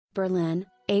Berlin,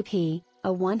 AP, a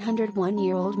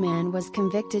 101-year-old man was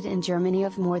convicted in Germany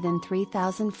of more than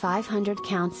 3,500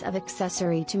 counts of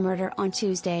accessory to murder on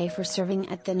Tuesday for serving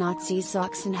at the Nazis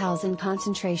Sachsenhausen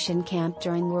concentration camp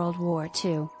during World War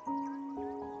II.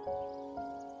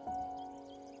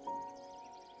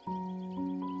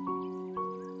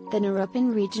 The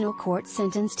Neuruppin Regional Court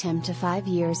sentenced him to 5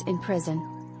 years in prison.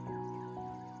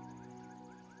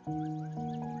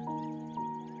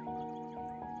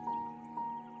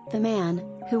 The man,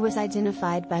 who was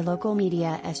identified by local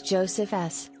media as Josef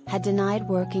S, had denied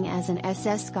working as an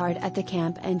SS guard at the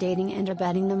camp and aiding and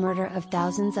abetting the murder of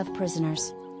thousands of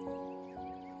prisoners.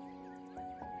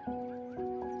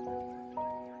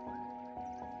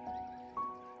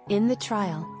 In the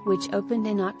trial, which opened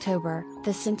in October,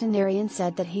 the centenarian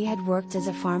said that he had worked as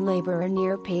a farm laborer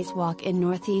near Payswalk in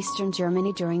northeastern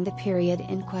Germany during the period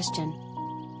in question.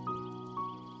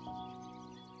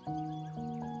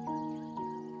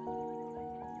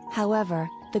 However,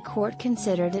 the court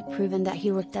considered it proven that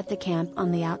he worked at the camp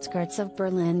on the outskirts of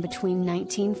Berlin between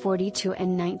 1942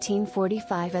 and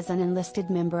 1945 as an enlisted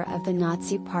member of the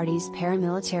Nazi Party's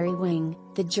paramilitary wing,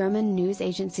 the German news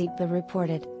agency Bild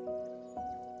reported.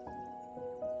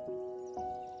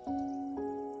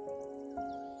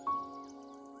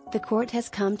 The court has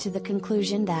come to the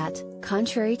conclusion that,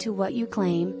 contrary to what you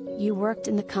claim, you worked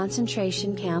in the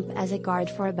concentration camp as a guard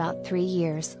for about 3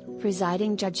 years,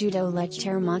 presiding Judge Udo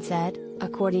Lechtermont said,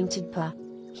 according to DPA.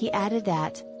 He added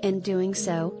that, in doing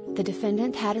so, the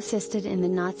defendant had assisted in the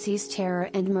Nazis' terror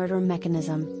and murder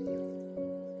mechanism.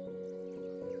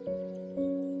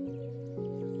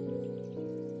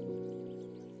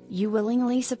 You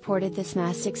willingly supported this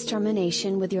mass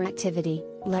extermination with your activity,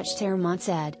 Lechtermont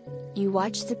said. You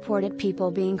watched deported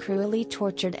people being cruelly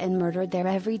tortured and murdered there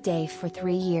every day for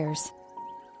 3 years.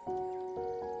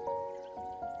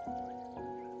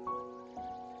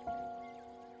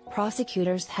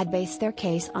 Prosecutors had based their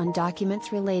case on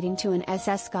documents relating to an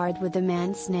SS guard with the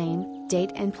man's name,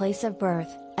 date and place of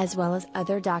birth, as well as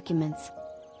other documents.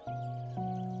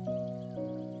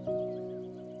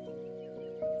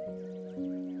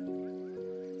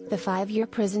 The 5-year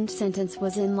prison sentence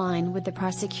was in line with the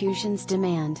prosecution's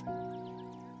demand.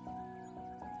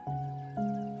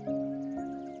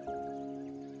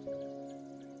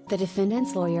 The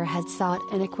defendant's lawyer had sought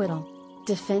an acquittal.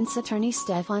 Defense attorney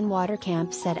Stefan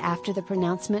Waterkamp said after the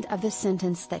pronouncement of the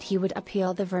sentence that he would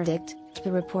appeal the verdict,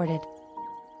 DPA reported.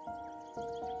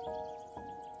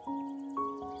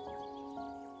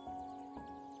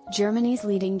 Germany's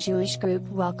leading Jewish group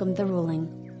welcomed the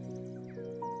ruling.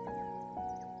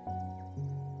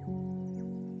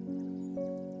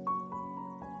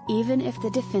 Even if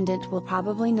the defendant will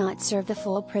probably not serve the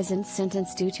full prison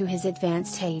sentence due to his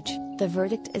advanced age, the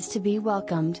verdict is to be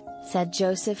welcomed, said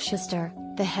Joseph Schuster,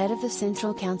 the head of the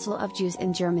Central Council of Jews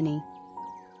in Germany.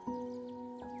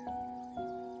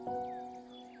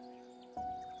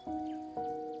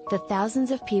 The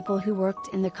thousands of people who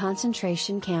worked in the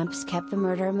concentration camps kept the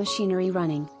murder machinery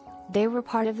running. They were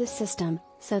part of the system,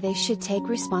 so they should take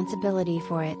responsibility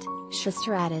for it,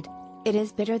 Schuster added. It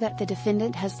is bitter that the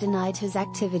defendant has denied his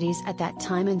activities at that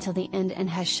time until the end and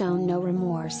has shown no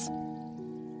remorse.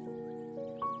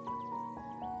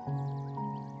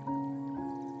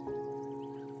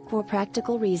 For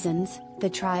practical reasons, the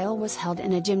trial was held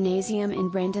in a gymnasium in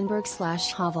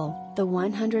Brandenburg/Havel, the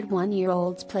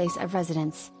 101-year-old's place of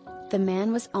residence. The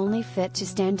man was only fit to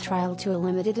stand trial to a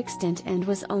limited extent and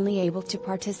was only able to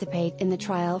participate in the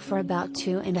trial for about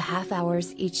 2.5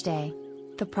 hours each day.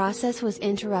 The process was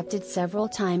interrupted several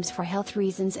times for health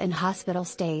reasons and hospital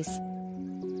stays.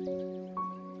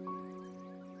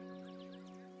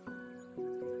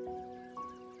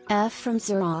 F. from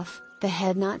Zurov, the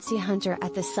head Nazi hunter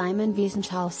at the Simon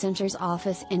Wiesenthal Center's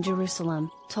office in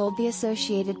Jerusalem, told the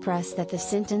Associated Press that the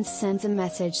sentence sends a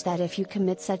message that if you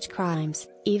commit such crimes,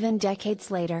 even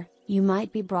decades later, you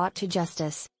might be brought to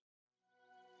justice.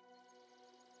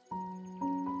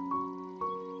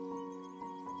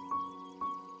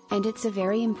 And it's a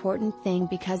very important thing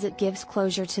because it gives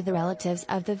closure to the relatives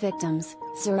of the victims,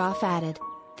 Zurov added.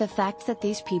 The fact that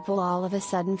these people all of a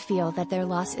sudden feel that their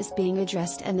loss is being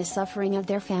addressed and the suffering of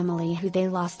their family who they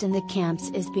lost in the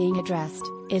camps is being addressed,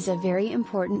 is a very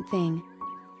important thing.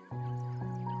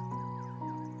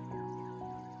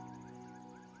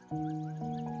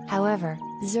 However,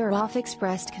 Zurov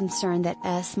expressed concern that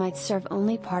S might serve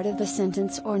only part of the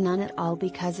sentence or none at all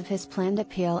because of his planned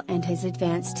appeal and his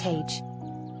advanced age.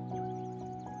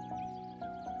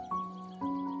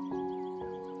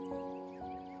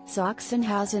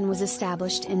 Sachsenhausen was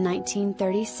established in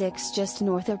 1936 just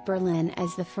north of Berlin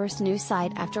as the first new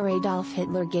site after Adolf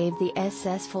Hitler gave the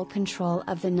SS full control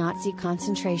of the Nazi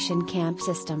concentration camp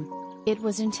system. It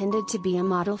was intended to be a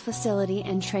model facility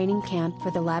and training camp for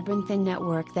the labyrinthine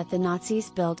network that the Nazis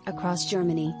built across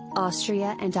Germany,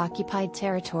 Austria and occupied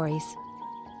territories.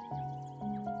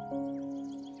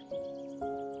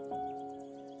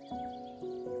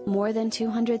 More than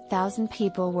 200,000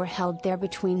 people were held there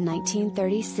between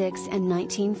 1936 and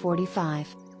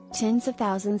 1945. Tens of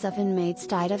thousands of inmates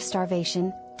died of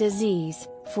starvation, disease,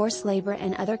 forced labor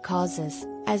and other causes,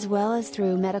 as well as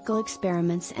through medical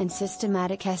experiments and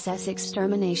systematic SS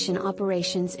extermination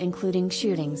operations including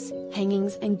shootings,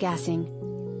 hangings and gassing.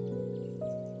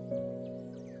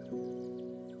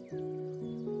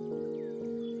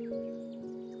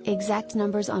 Exact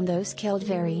numbers on those killed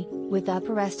vary, with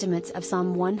upper estimates of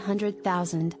some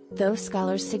 100,000, though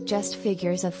scholars suggest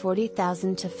figures of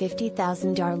 40,000 to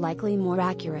 50,000 are likely more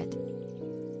accurate.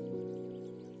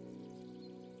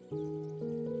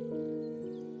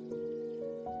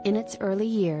 In its early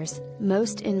years,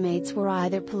 most inmates were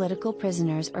either political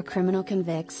prisoners or criminal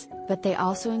convicts, but they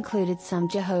also included some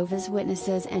Jehovah's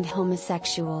Witnesses and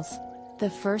homosexuals. The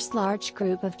first large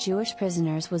group of Jewish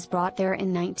prisoners was brought there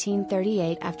in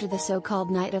 1938 after the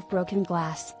so-called Night of Broken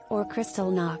Glass, or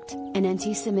Kristallnacht, an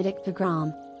anti-Semitic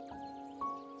pogrom.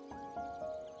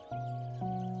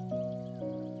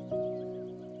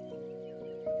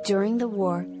 During the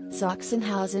war,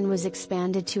 Sachsenhausen was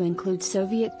expanded to include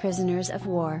Soviet prisoners of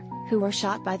war, who were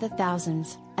shot by the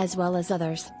thousands, as well as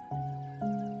others.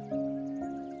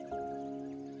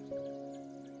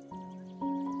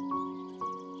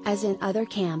 As in other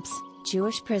camps,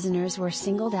 Jewish prisoners were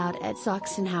singled out at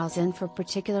Sachsenhausen for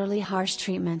particularly harsh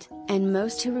treatment, and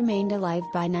most who remained alive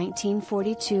by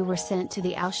 1942 were sent to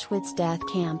the Auschwitz death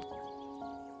camp.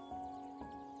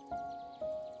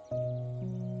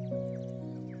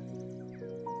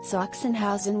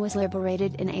 Sachsenhausen was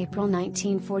liberated in April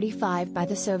 1945 by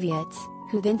the Soviets,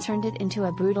 who then turned it into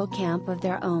a brutal camp of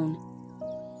their own.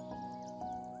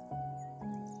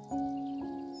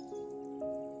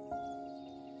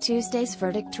 Tuesday's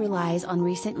verdict relies on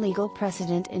recent legal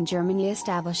precedent in Germany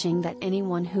establishing that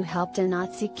anyone who helped a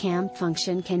Nazi camp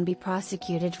function can be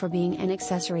prosecuted for being an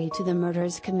accessory to the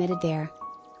murders committed there.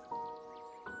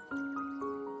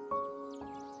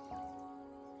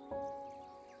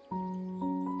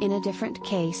 In a different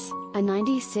case, a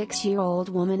 96-year-old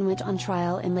woman went on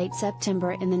trial in late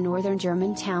September in the northern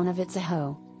German town of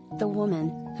Itzehoe. The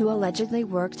woman, who allegedly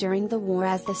worked during the war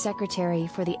as the secretary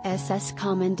for the SS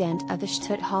commandant of the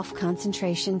Stutthof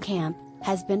concentration camp,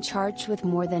 has been charged with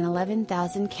more than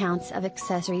 11,000 counts of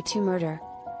accessory to murder.